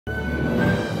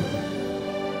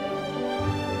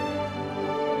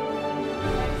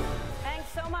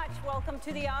welcome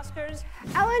to the Oscars.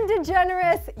 Ellen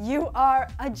DeGeneres, you are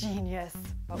a genius.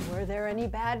 But were there any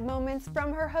bad moments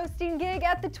from her hosting gig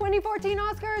at the 2014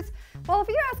 Oscars? Well, if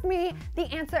you ask me, the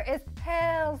answer is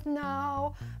hells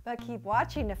no. But keep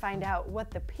watching to find out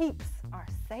what the peeps are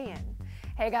saying.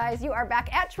 Hey guys, you are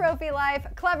back at Trophy Life,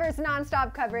 Clevver's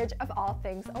nonstop coverage of all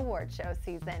things award show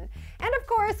season. And of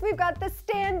course, we've got the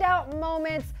standout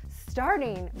moments,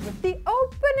 starting with the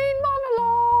opening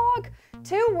monologue.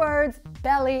 2 words,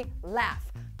 belly laugh.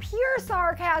 Pure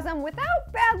sarcasm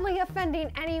without badly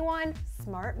offending anyone.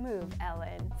 Smart move,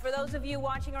 Ellen. For those of you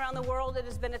watching around the world, it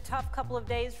has been a tough couple of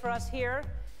days for us here.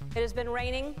 It has been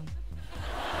raining.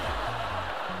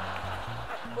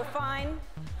 We're fine.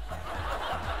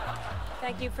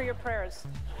 Thank you for your prayers.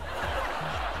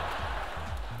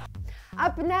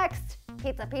 Up next,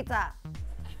 pizza.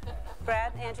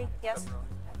 Brad, Angie, yes?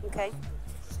 Okay.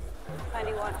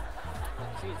 Finding one.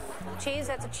 Cheese,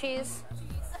 that's a cheese.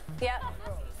 Yeah.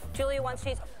 Julia wants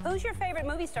cheese. Who's your favorite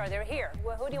movie star? They're here.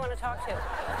 Who do you want to talk to?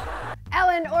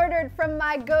 Ellen ordered from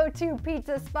my go-to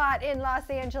pizza spot in Los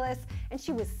Angeles, and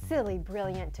she was silly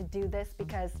brilliant to do this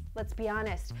because, let's be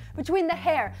honest, between the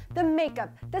hair, the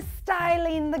makeup, the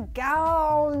styling, the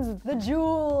gowns, the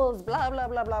jewels, blah, blah,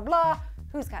 blah, blah, blah,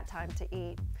 who's got time to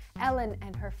eat? Ellen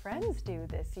and her friends do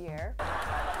this year.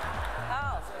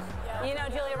 Oh, you know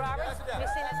Julia Roberts? Have you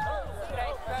seen it?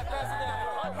 Great.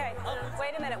 Okay,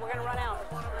 wait a minute, we're gonna run out.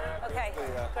 Okay,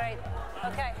 great,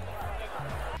 okay.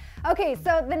 Okay,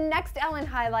 so the next Ellen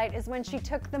highlight is when she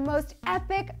took the most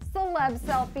epic celeb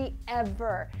selfie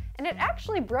ever. And it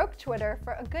actually broke Twitter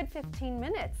for a good 15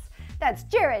 minutes. That's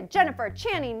Jared, Jennifer,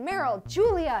 Channing, Meryl,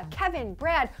 Julia, Kevin,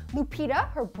 Brad, Lupita,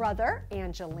 her brother,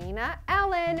 Angelina,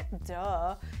 Ellen,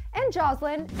 duh, and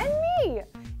Jocelyn, and me.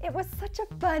 It was such a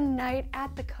fun night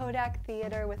at the Kodak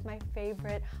Theater with my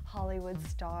favorite Hollywood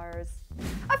stars.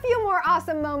 A few more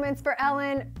awesome moments for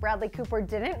Ellen. Bradley Cooper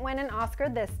didn't win an Oscar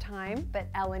this time, but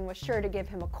Ellen was sure to give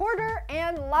him a quarter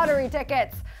and lottery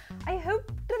tickets. I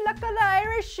hope the luck of the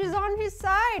Irish is on his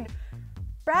side.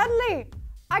 Bradley,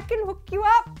 I can hook you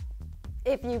up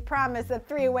if you promise a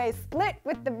 3-way split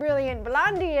with the brilliant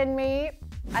Blondie and me.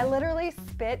 I literally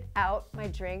spit out my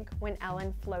drink when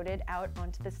Ellen floated out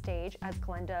onto the stage as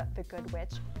Glenda the Good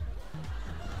Witch.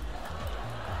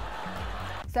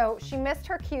 So she missed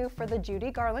her cue for the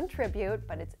Judy Garland tribute,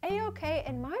 but it's A-okay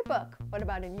in my book. What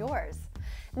about in yours?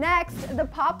 Next, the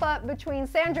pop-up between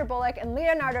Sandra Bullock and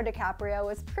Leonardo DiCaprio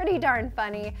was pretty darn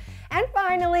funny. And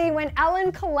finally, when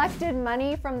Ellen collected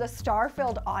money from the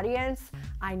star-filled audience,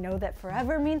 I know that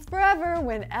forever means forever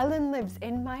when Ellen lives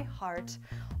in my heart.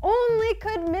 Only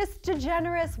could Miss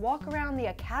DeGeneres walk around the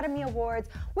Academy Awards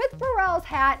with Pharrell's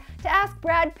hat to ask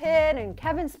Brad Pitt and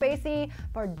Kevin Spacey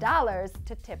for dollars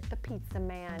to tip the pizza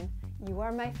man. You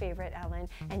are my favorite, Ellen,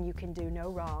 and you can do no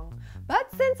wrong. But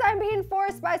since I'm being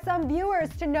forced by some viewers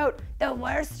to note the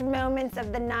worst moments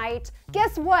of the night,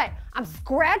 guess what? I'm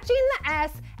scratching the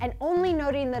S and only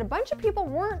noting that a bunch of people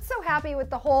weren't so happy with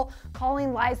the whole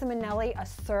calling Liza Minnelli a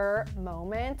sir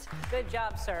moment. Good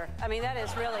job, sir. I mean, that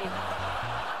is really...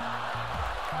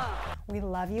 We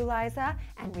love you, Liza,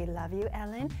 and we love you,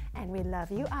 Ellen, and we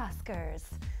love you, Oscars.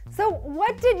 So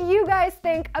what did you guys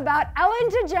think about Ellen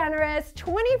DeGeneres,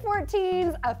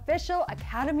 2014's official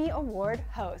Academy Award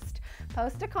host?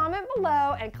 Post a comment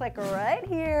below and click right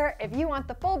here if you want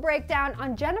the full breakdown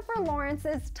on Jennifer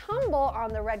Lawrence's tumble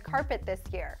on the red carpet this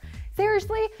year.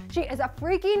 Seriously, she is a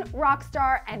freaking rock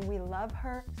star and we love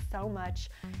her so much.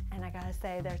 And I gotta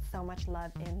say, there's so much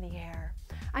love in the air.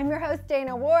 I'm your host,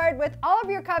 Dana Ward, with all of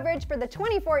your coverage for the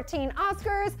 2014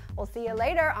 Oscars. We'll see you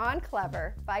later on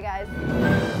Clevver. Bye,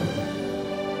 guys.